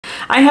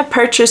I have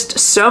purchased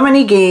so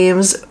many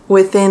games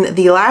within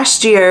the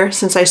last year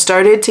since I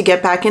started to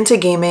get back into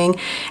gaming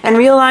and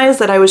realized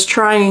that I was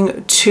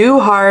trying too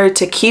hard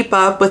to keep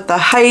up with the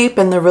hype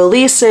and the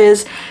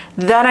releases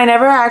that I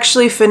never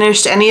actually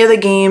finished any of the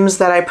games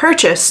that I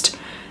purchased,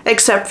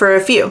 except for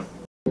a few.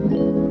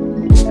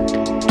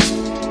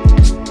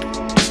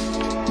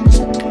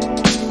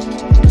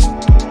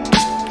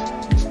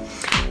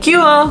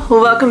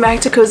 Welcome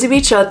back to Cozy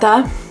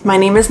Bichota. My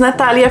name is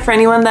Natalia for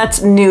anyone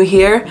that's new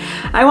here.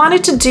 I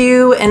wanted to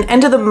do an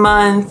end of the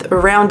month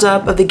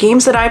roundup of the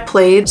games that I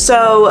played.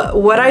 So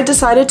what I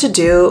decided to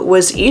do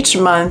was each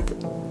month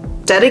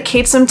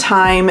dedicate some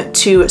time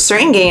to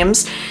certain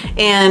games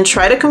and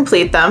try to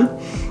complete them.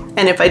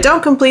 And if I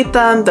don't complete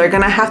them, they're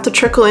gonna have to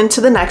trickle into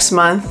the next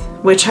month,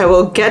 which I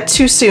will get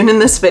to soon in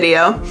this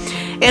video.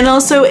 And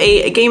also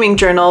a gaming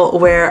journal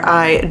where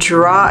I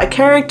draw a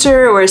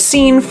character or a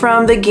scene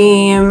from the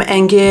game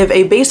and give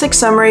a basic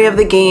summary of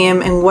the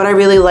game and what I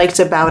really liked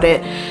about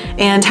it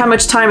and how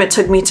much time it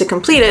took me to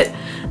complete it.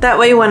 That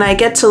way when I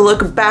get to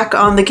look back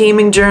on the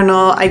gaming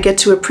journal, I get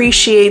to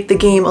appreciate the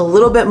game a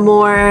little bit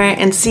more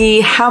and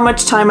see how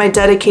much time I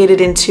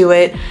dedicated into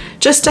it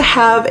just to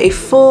have a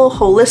full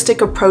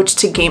holistic approach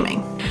to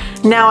gaming.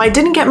 Now, I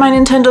didn't get my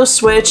Nintendo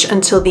Switch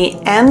until the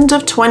end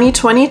of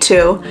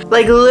 2022,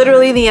 like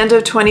literally the end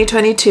of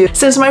 2022,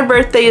 since my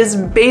birthday is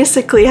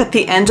basically at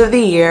the end of the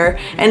year,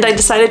 and I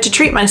decided to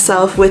treat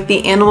myself with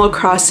the Animal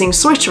Crossing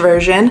Switch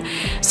version.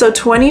 So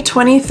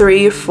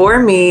 2023 for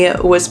me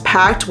was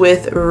packed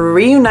with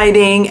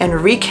reuniting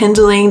and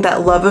rekindling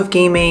that love of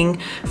gaming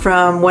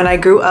from when I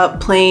grew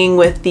up playing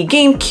with the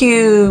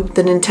GameCube,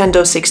 the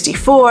Nintendo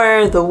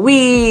 64, the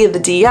Wii, the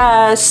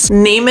DS,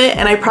 name it,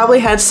 and I probably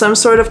had some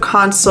sort of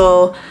console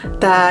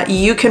that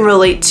you can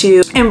relate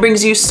to and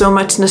brings you so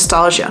much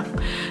nostalgia.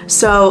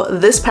 So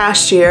this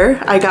past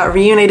year, I got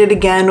reunited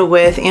again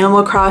with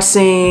Animal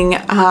Crossing.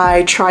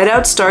 I tried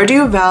out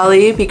Stardew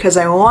Valley because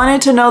I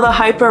wanted to know the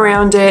hype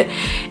around it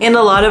and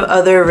a lot of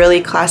other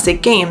really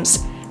classic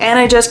games. And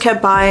I just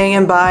kept buying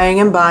and buying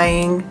and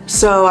buying,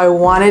 so I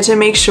wanted to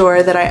make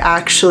sure that I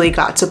actually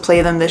got to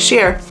play them this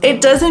year.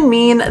 It doesn't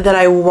mean that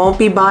I won't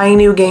be buying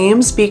new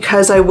games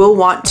because I will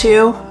want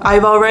to.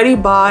 I've already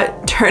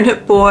bought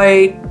Turnip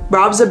Boy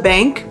Robs a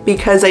Bank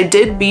because I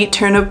did beat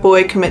Turnip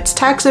Boy Commits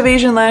Tax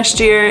Evasion last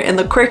year and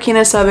the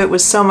quirkiness of it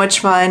was so much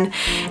fun.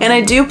 And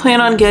I do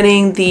plan on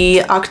getting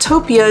the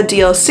Octopia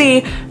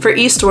DLC for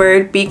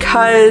Eastward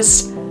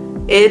because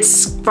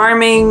it's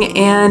farming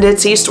and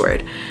it's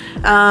Eastward.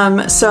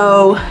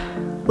 So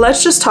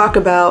let's just talk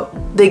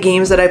about the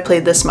games that I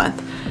played this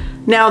month.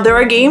 Now, there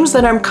are games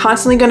that I'm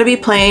constantly going to be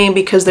playing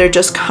because they're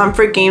just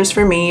comfort games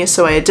for me.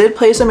 So I did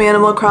play some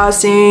Animal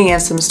Crossing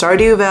and some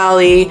Stardew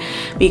Valley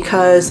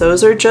because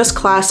those are just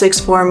classics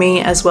for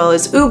me, as well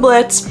as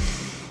Ooblets.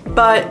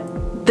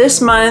 But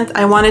this month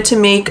I wanted to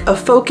make a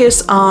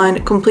focus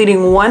on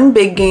completing one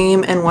big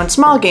game and one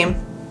small game.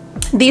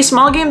 The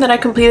small game that I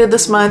completed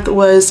this month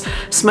was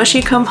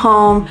Smushi Come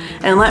Home,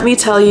 and let me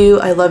tell you,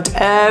 I loved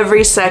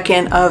every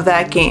second of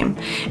that game.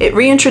 It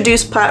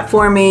reintroduced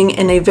platforming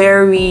in a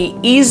very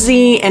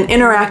easy and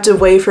interactive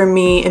way for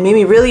me. It made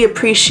me really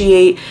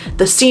appreciate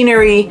the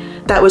scenery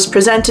that was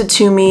presented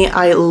to me.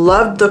 I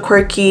loved the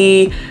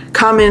quirky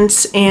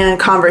comments and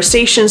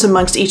conversations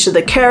amongst each of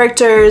the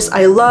characters.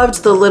 I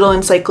loved the little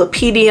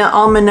encyclopedia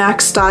almanac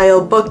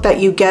style book that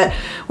you get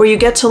where you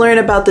get to learn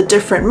about the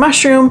different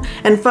mushroom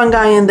and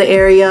fungi in the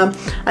area.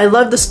 I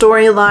loved the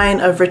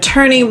storyline of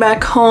returning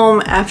back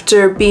home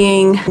after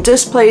being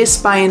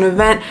displaced by an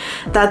event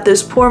that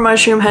this poor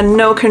mushroom had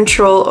no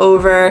control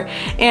over,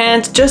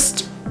 and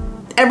just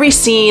every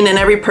scene and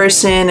every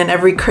person and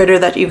every critter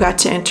that you got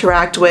to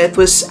interact with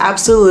was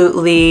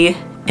absolutely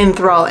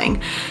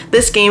enthralling.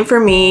 This game for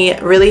me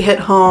really hit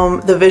home.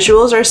 The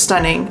visuals are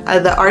stunning.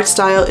 The art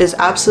style is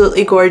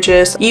absolutely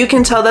gorgeous. You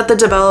can tell that the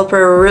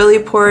developer really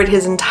poured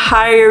his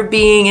entire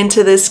being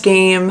into this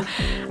game.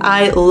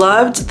 I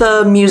loved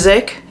the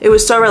music. It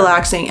was so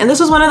relaxing. And this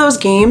was one of those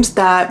games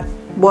that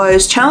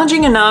was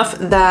challenging enough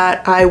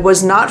that I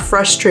was not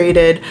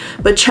frustrated,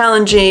 but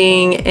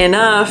challenging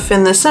enough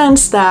in the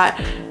sense that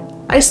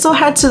I still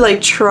had to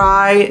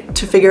try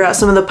to figure out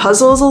some of the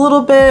puzzles a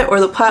little bit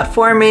or the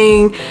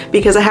platforming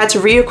because I had to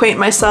reacquaint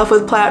myself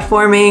with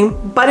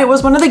platforming, but it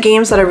was one of the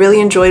games that I really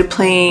enjoyed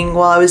playing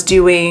while I was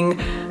doing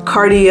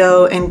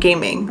cardio and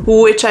gaming,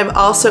 which I've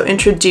also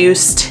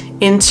introduced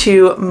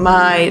into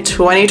my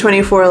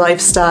 2024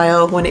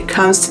 lifestyle when it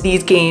comes to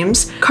these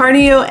games.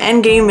 Cardio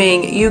and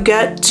gaming, you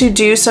get to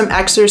do some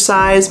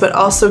exercise, but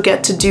also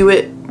get to do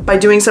it by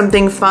doing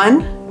something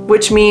fun,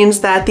 which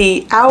means that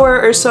the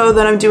hour or so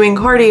that I'm doing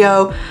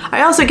cardio,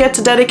 I also get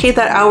to dedicate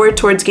that hour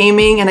towards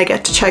gaming, and I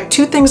get to check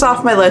 2 things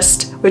off my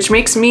list, which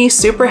makes me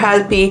super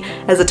happy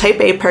as a type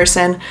A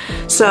person.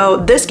 So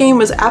this game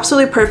was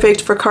absolutely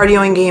perfect for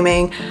cardio and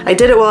gaming. I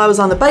did it while I was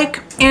on the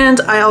bike, and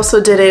I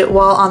also did it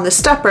while on the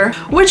stepper,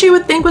 which you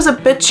would think was a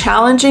bit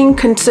challenging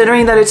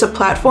considering that it's a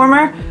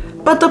platformer,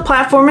 but the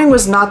platforming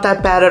was not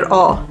that bad at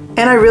all.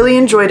 and I really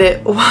enjoyed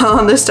it while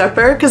on the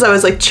stepper because I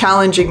was like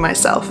challenging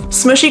myself.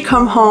 Smushi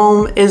Come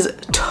Home is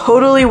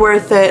totally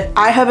worth it.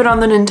 I have it on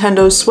the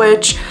Nintendo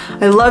Switch.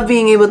 I love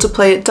being able to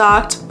play it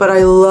docked, but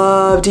I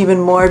loved even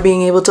more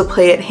being able to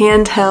play it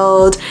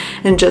handheld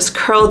and just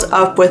curled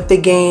up with the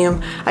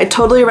game. I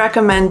totally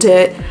recommend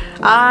it.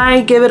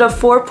 I give it a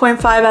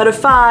 4.5 out of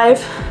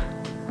 5.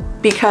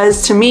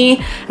 Because to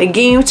me, a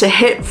game to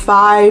hit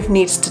 5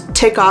 needs to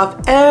tick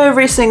off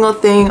every single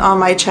thing on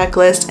my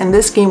checklist, and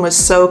this game was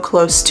so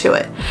close to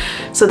it.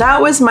 So that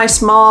was my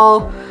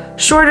small,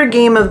 shorter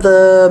game of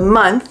the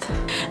month.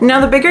 Now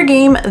the bigger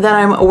game that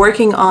I'm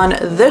working on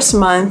this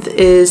month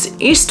is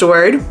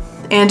Eastward.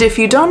 And if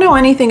you don't know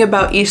anything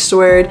about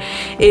Eastward,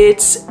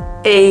 it's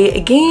a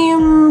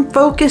game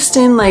focused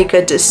in like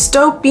a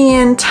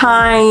dystopian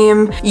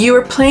time. You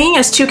are playing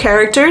as 2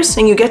 characters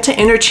and you get to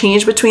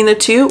interchange between the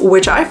 2,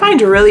 which I find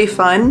really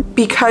fun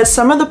because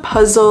some of the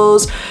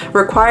puzzles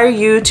require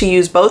you to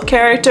use both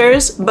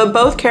characters, but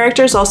both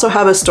characters also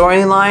have a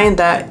storyline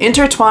that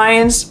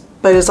intertwines,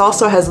 but it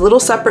also has little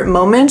separate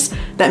moments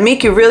that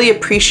make you really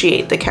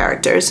appreciate the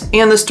characters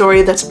and the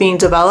story that's being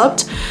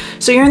developed.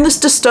 So you're in this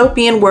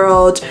dystopian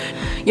world.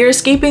 You're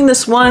escaping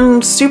this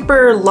one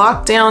super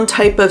lockdown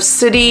type of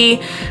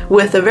city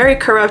with a very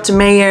corrupt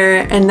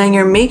mayor, and then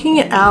you're making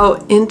it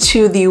out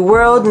into the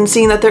world and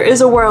seeing that there is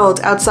a world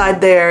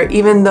outside there,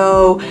 even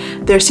though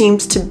there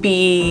seems to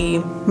be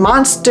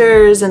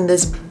monsters and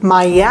this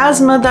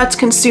miasma that's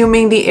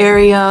consuming the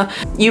area.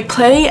 You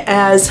play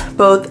as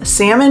both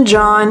Sam and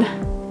John,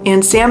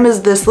 and Sam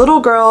is this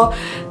little girl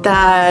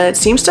that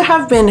seems to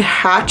have been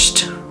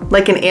hatched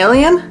like an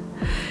alien.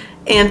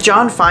 And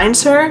John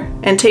finds her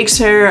and takes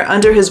her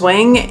under his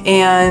wing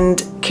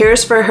and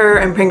cares for her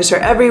and brings her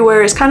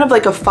everywhere. It's kind of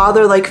like a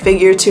father-like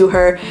figure to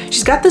her.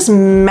 She's got this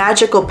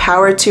magical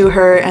power to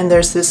her, and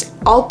there's this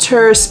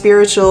alter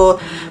spiritual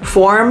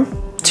form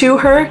to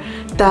her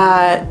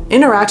that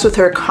interacts with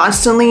her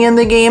constantly in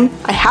the game.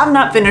 I have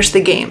not finished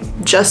the game,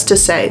 just to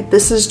say.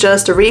 This is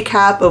just a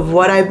recap of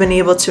what I've been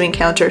able to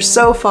encounter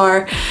so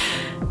far,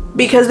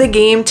 because the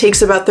game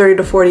takes about 30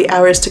 to 40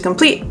 hours to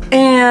complete.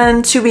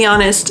 And to be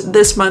honest,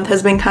 this month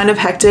has been kind of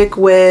hectic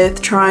with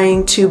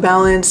trying to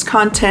balance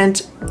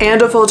content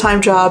and a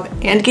full-time job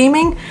and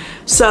gaming.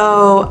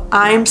 So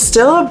I'm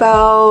still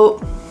about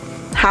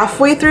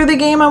halfway through the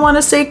game, I want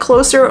to say,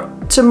 closer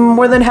to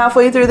more than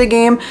halfway through the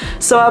game.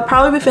 So I'll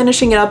probably be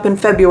finishing it up in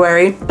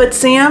February. But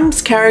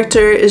Sam's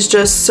character is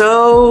just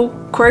so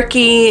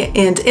quirky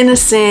and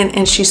innocent,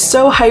 and she's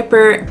so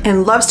hyper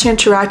and loves to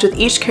interact with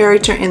each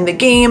character in the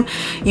game.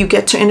 You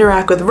get to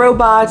interact with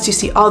robots, you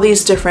see all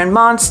these different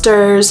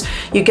monsters,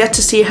 you get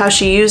to see how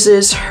she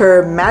uses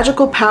her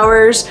magical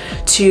powers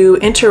to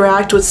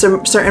interact with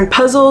some certain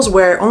puzzles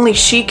where only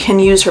she can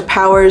use her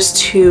powers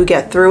to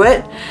get through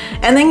it.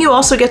 And then you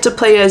also get to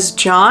play as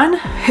John,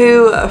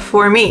 who,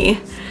 for me,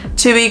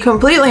 to be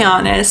completely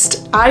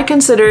honest, I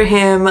consider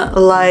him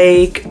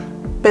like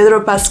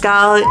Pedro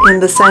Pascal in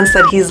the sense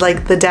that he's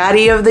like the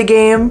daddy of the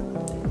game.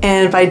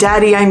 And by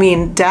daddy, I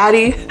mean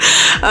daddy.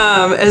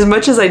 As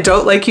much as I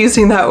don't like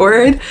using that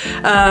word,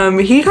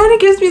 he kind of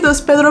gives me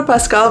those Pedro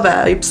Pascal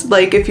vibes.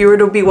 Like if you were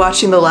to be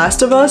watching The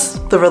Last of Us,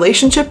 the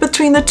relationship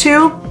between the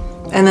two,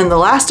 and then The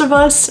Last of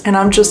Us, and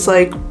I'm just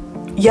like,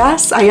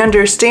 yes, I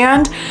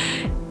understand.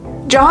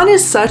 John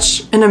is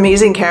such an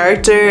amazing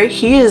character.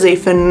 He is a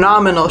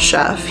phenomenal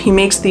chef. He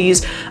makes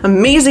these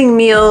amazing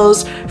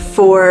meals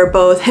for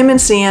both him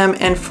and Sam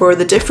and for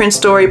the different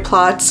story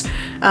plots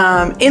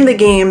in the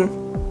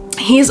game.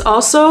 He's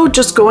also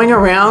just going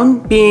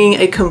around being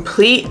a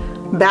complete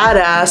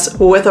badass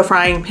with a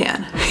frying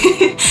pan.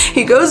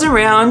 He goes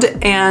around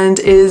and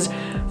is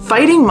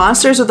fighting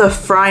monsters with a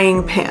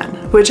frying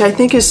pan, which I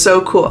think is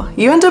so cool.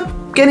 You end up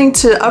getting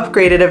to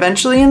upgrade it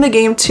eventually in the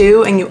game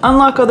too, and you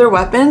unlock other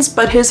weapons,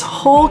 but his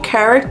whole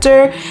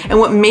character and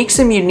what makes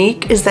him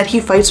unique is that he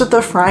fights with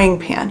a frying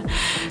pan.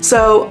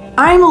 So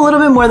I'm a little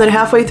bit more than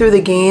halfway through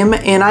the game,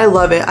 and I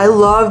love it. I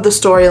love the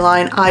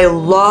storyline. I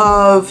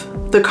love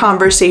the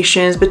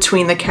conversations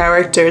between the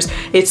characters.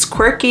 It's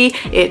quirky,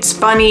 it's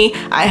funny.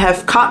 I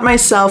have caught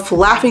myself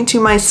laughing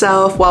to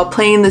myself while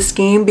playing this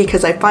game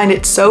because I find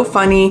it so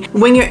funny.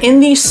 When you're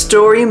in these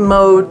story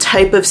mode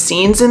type of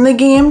scenes in the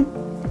game,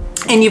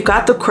 and you've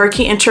got the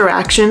quirky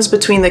interactions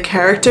between the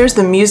characters,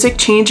 the music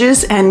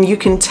changes and you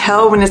can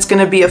tell when it's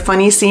gonna be a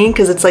funny scene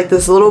because it's like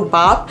this little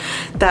bop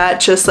that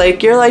just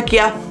like, you're like,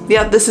 yeah,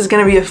 this is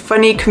gonna be a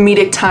funny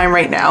comedic time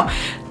right now.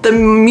 The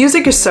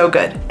music is so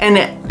good, and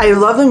I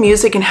love the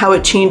music and how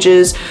it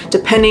changes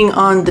depending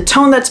on the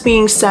tone that's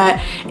being set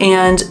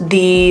and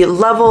the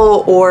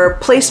level or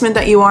placement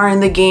that you are in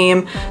the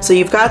game. So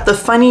you've got the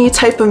funny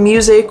type of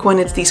music when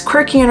it's these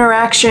quirky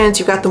interactions,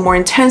 you've got the more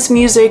intense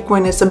music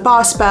when it's a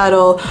boss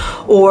battle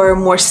or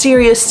more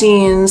serious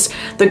scenes.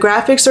 The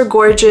graphics are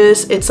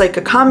gorgeous. It's like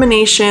a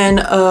combination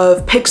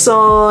of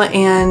pixel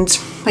and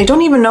I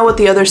don't even know what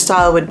the other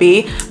style would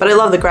be, but I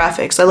love the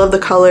graphics. I love the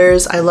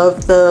colors. I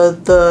love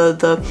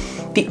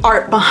the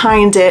art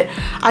behind it.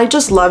 I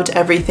just loved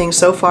everything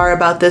so far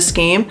about this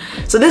game.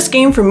 So this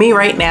game for me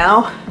right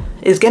now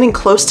is getting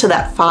close to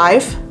that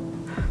 5.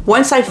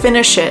 Once I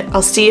finish it,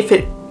 I'll see if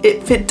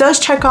it does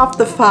check off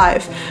the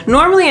 5.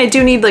 Normally I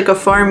do need like a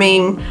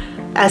farming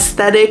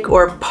aesthetic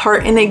or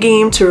part in a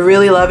game to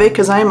really love it,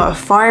 because I'm a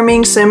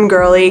farming sim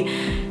girly.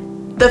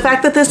 The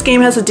fact that this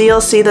game has a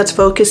DLC that's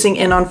focusing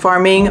in on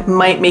farming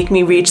might make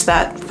me reach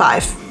that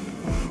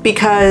 5,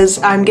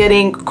 because I'm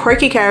getting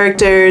quirky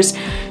characters,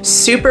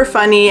 super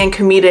funny and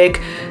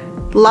comedic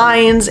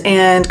lines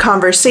and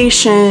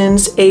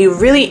conversations, a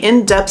really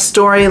in-depth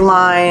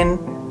storyline,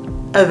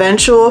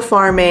 eventual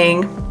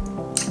farming,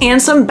 and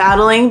some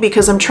battling,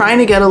 because I'm trying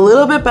to get a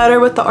little bit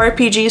better with the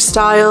RPG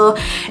style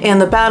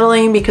and the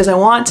battling, because I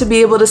want to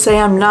be able to say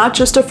I'm not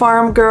just a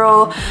farm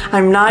girl,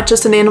 I'm not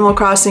just an Animal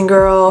Crossing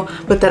girl,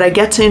 but that I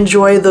get to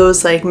enjoy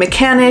those like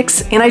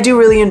mechanics, and I do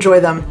really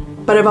enjoy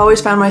them. But I've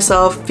always found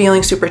myself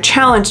feeling super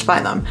challenged by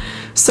them.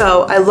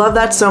 So I love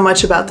that so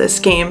much about this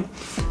game.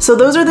 So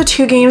those are the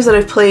 2 games that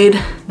I've played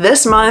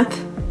this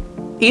month.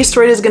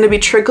 Eastward is going to be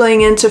trickling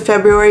into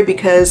February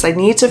because I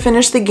need to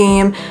finish the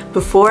game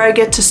before I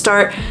get to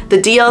start the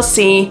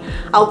DLC.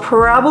 I'll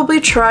probably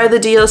try the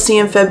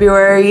DLC in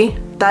February.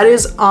 That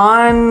is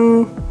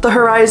on the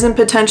horizon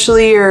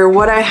potentially, or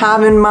what I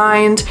have in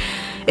mind.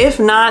 If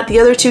not, the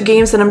other 2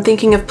 games that I'm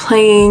thinking of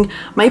playing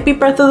might be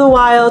Breath of the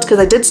Wild, because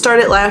I did start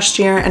it last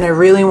year and I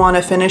really want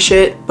to finish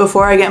it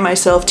before I get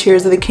myself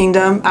Tears of the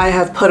Kingdom. I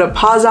have put a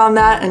pause on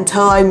that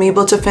until I'm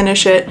able to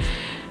finish it.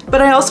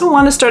 But I also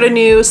want to start a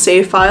new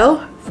save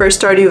file for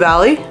Stardew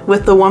Valley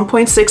with the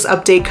 1.6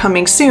 update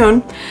coming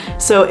soon.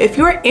 So if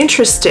you're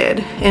interested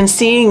in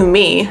seeing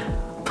me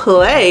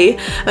play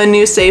a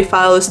new save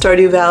file of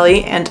Stardew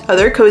Valley and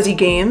other cozy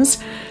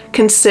games,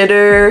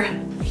 consider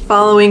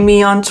following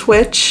me on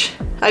Twitch.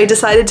 I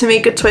decided to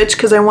make a Twitch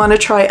because I want to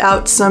try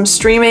out some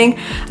streaming.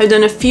 I've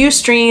done a few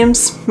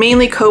streams,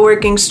 mainly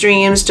co-working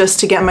streams, just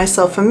to get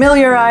myself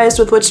familiarized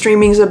with what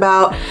streaming's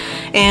about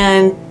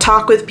and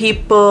talk with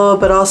people,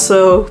 but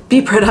also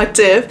be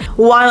productive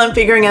while I'm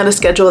figuring out a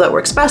schedule that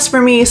works best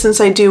for me,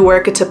 since I do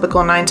work a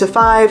typical 9 to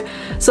 5.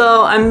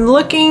 So I'm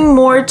looking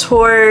more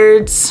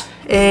towards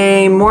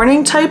a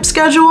morning type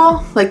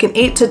schedule, like an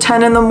 8 to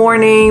 10 in the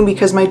morning,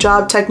 because my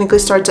job technically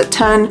starts at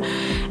 10,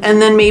 and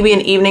then maybe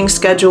an evening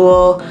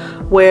schedule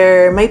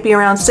where it might be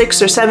around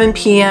 6 or 7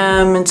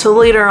 p.m. until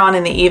later on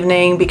in the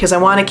evening, because I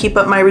want to keep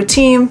up my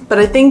routine. But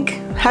I think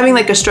having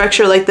like a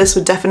structure like this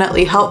would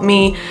definitely help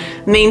me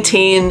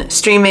maintain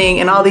streaming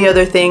and all the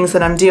other things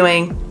that I'm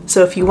doing.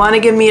 So if you want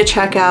to give me a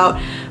check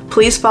out,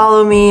 please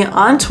follow me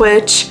on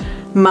Twitch.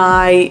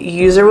 My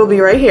user will be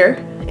right here,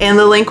 and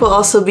the link will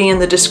also be in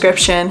the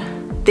description.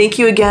 Thank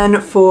you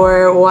again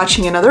for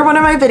watching another one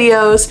of my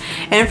videos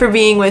and for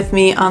being with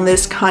me on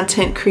this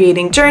content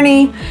creating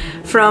journey.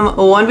 From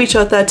one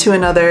bichota to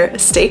another,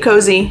 stay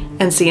cozy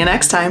and see you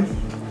next time.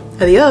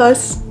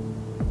 Adios!